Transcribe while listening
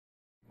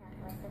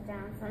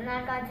drums. I'm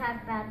not going to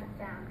talk about the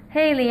drums.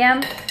 Hey,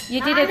 Liam,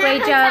 you did a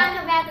great I'm job. not going to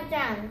talk about the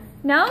drums.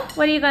 No?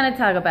 What are you going to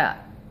talk about?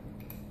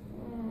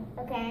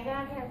 Okay, I'm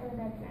going to talk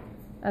about drums.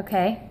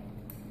 Okay.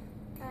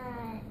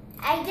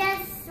 I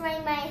just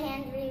swing my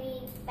hands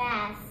really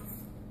fast.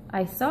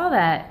 I saw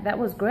that. That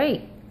was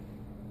great.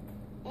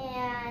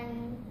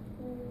 And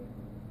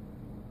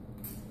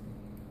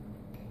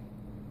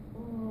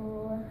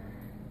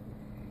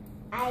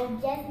I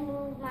just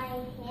moved my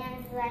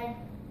hands like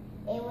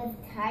it was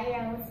tired.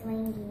 I was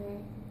swinging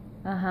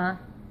it. Uh-huh.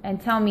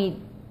 And tell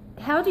me,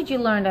 how did you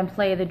learn to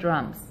play the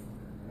drums?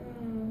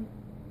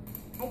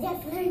 I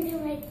just learned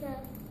it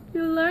myself.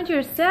 You learned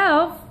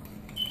yourself?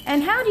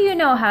 And how do you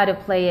know how to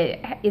play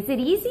it? Is it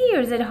easy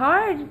or is it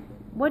hard?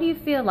 What do you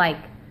feel like?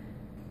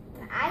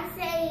 I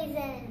say he's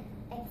an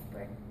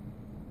expert.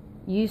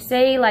 You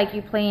say like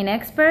you play an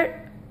expert?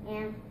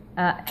 Yeah.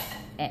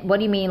 What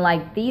do you mean,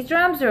 like these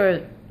drums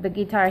or the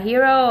Guitar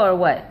Hero or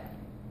what?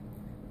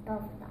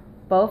 Both of them.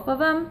 Both of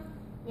them?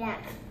 Yeah.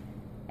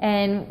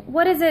 And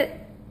what is it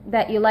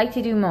that you like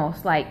to do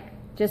most? Like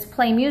just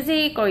play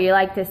music, or you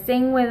like to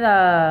sing with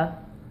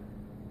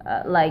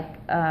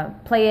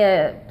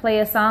play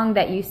a song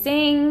that you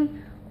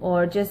sing,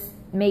 or just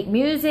make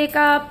music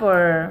up,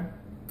 or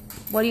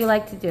what do you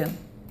like to do?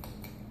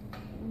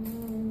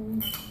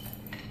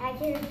 I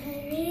can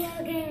play video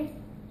games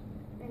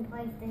and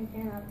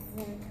PlayStation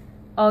options.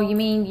 Oh, you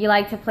mean you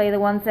like to play the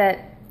ones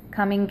that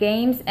come in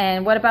games?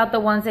 And what about the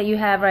ones that you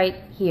have right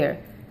here?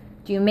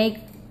 Do you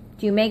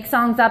make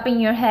songs up in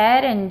your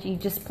head and you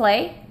just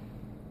play?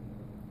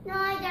 No,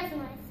 I just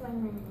want to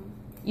swing my hands.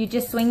 You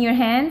just swing your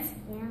hands?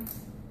 Yeah.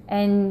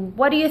 And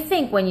what do you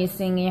think when you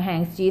swing your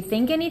hands? Do you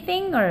think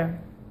anything, or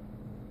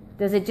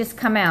does it just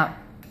come out?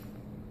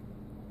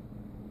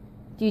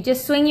 Do you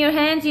just swing your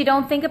hands? You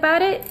don't think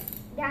about it?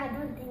 Yeah, I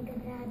don't think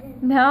about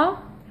it. No?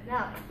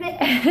 No.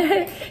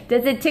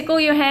 Does it tickle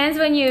your hands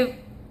when you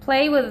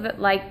play with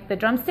like the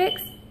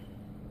drumsticks?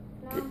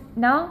 No.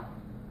 No?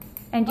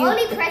 And you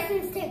only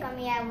persons tickle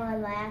me, I will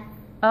laugh.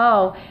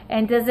 Oh,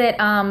 and does it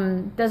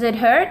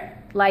hurt?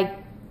 Like,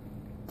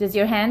 does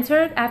your hands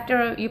hurt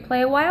after you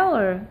play a while,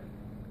 or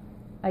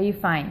are you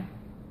fine?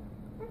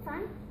 I'm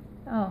fine.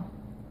 Oh.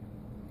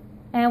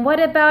 And what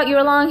about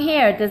your long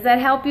hair? Does that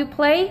help you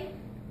play?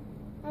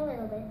 A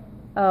little bit.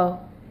 Oh,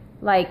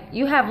 like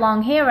you have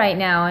long hair right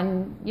now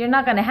and you're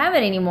not going to have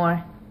it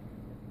anymore.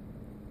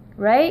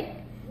 Right?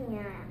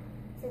 Yeah,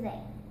 today.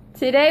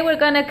 Today we're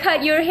going to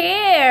cut your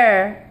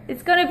hair.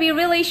 It's going to be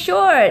really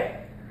short.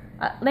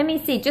 Let me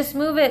see. Just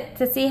move it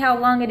to see how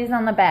long it is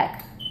on the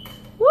back.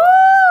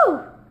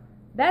 Woo!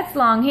 That's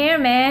long hair,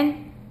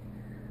 man.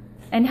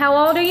 And how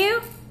old are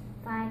you?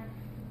 5.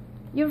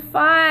 You're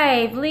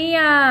 5,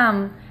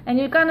 Liam. And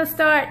you're going to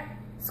start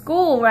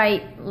school,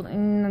 right,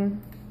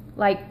 in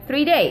like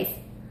 3 days.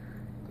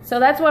 So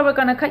that's where we're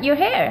going to cut your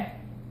hair.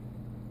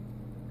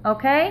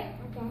 Okay?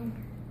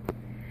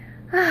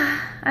 Okay.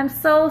 I'm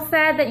so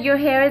sad that your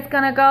hair is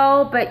going to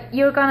go, but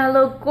you're going to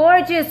look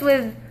gorgeous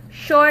with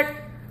short,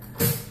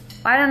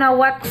 I don't know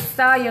what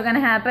style you're going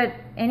to have, but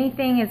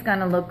anything is going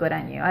to look good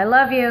on you. I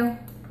love you.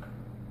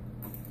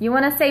 You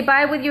want to say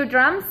bye with your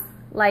drums?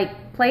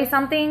 Like play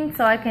something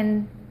so I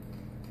can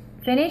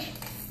finish?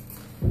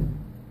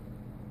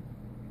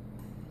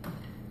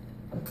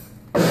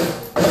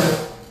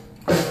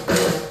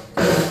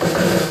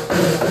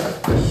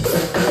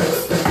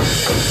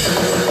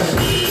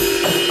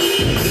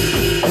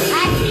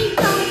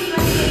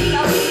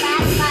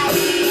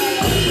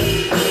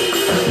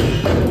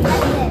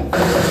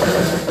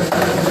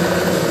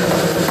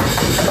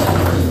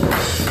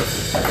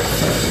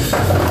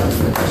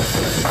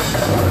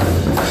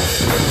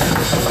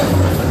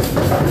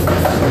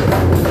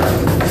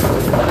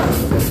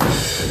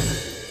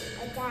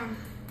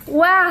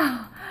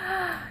 Wow,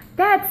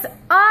 that's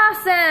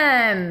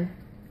awesome.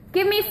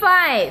 Give me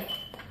 5.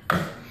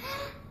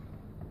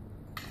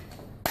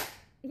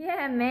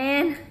 Yeah,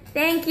 man.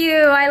 Thank you.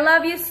 I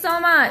love you so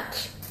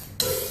much.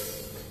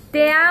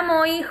 Te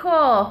amo,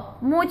 hijo.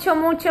 Mucho,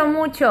 mucho,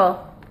 mucho.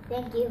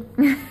 Thank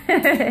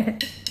you.